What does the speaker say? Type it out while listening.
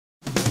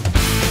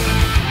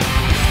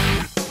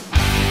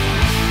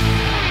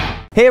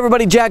Hey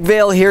everybody, Jack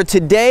Vale here.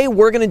 Today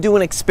we're gonna do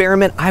an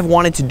experiment I've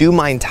wanted to do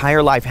my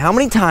entire life. How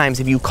many times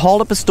have you called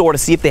up a store to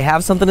see if they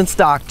have something in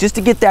stock just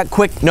to get that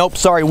quick, nope,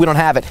 sorry, we don't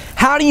have it?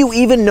 How do you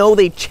even know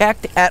they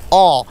checked at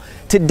all?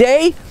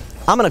 Today,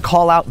 I'm gonna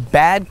call out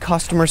bad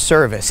customer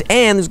service,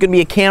 and there's gonna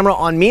be a camera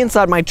on me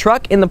inside my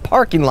truck in the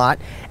parking lot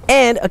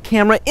and a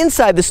camera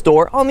inside the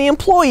store on the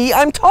employee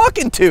I'm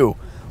talking to.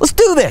 Let's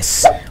do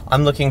this.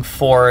 I'm looking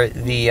for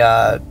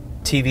the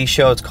TV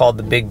show. It's called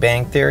The Big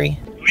Bang Theory.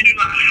 We do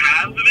not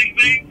have The Big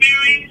Bang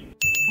Theory.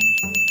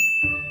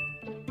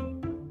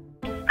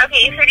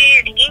 Okay, so do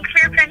you need ink for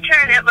your printer,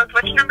 and it was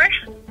which number?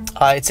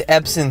 It's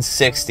Epson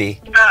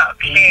 60.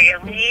 Okay,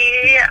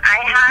 I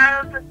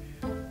have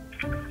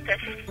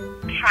this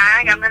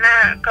tag. I'm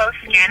gonna go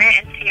scan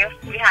it and see if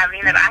we have any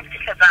in the back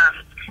because,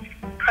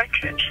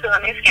 cartridge. So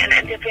let me scan it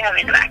and see if we have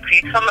any in the back.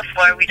 Because on the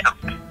floor, we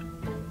don't.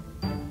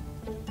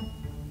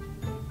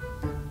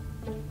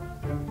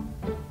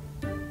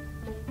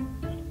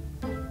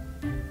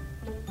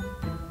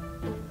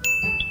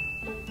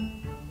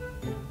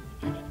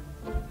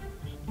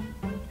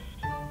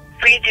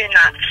 We do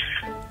not.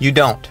 You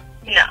don't?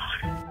 No.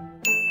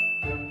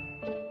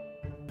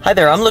 Hi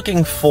there, I'm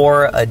looking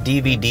for a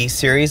DVD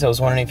series. I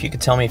was wondering if you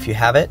could tell me if you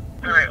have it.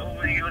 Alright,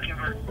 what are you looking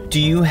for? Do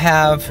you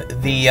have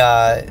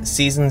the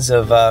seasons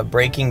of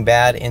Breaking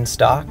Bad in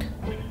stock?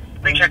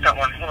 Let me check that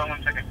one. Hold on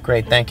 1 second.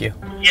 Great, thank you.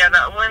 Yeah,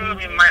 that one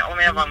we might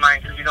only have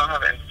online because we don't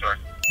have it in store.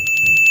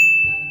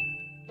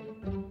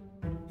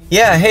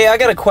 Yeah, hey, I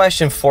got a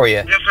question for you.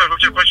 Yes, sir.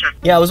 What's your question?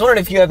 Yeah, I was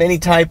wondering if you have any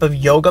type of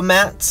yoga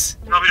mats?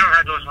 No, we don't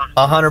have those ones.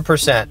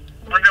 100%.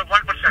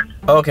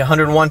 101%. Okay,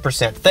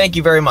 101%. Thank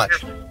you very much.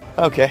 Yes.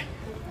 Okay.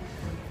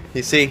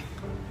 You see,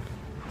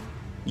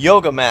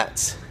 yoga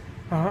mats.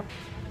 Uh-huh.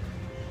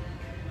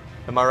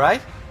 Am I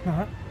right?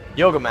 Uh-huh.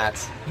 Yoga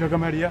mats. Yoga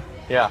mat, yeah.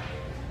 Yeah.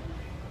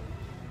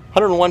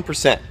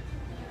 101%.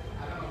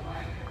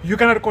 You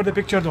cannot record the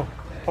picture though.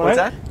 What's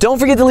that? Don't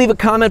forget to leave a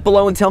comment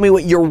below and tell me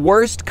what your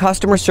worst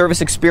customer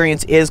service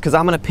experience is, because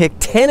I'm going to pick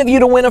 10 of you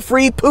to win a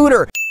free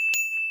pooter.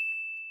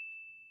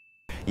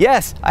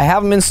 Yes, I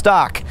have them in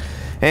stock.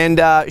 And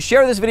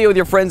share this video with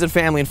your friends and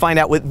family and find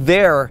out what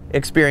their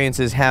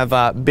experiences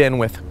have been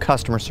with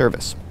customer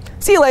service.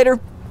 See you later.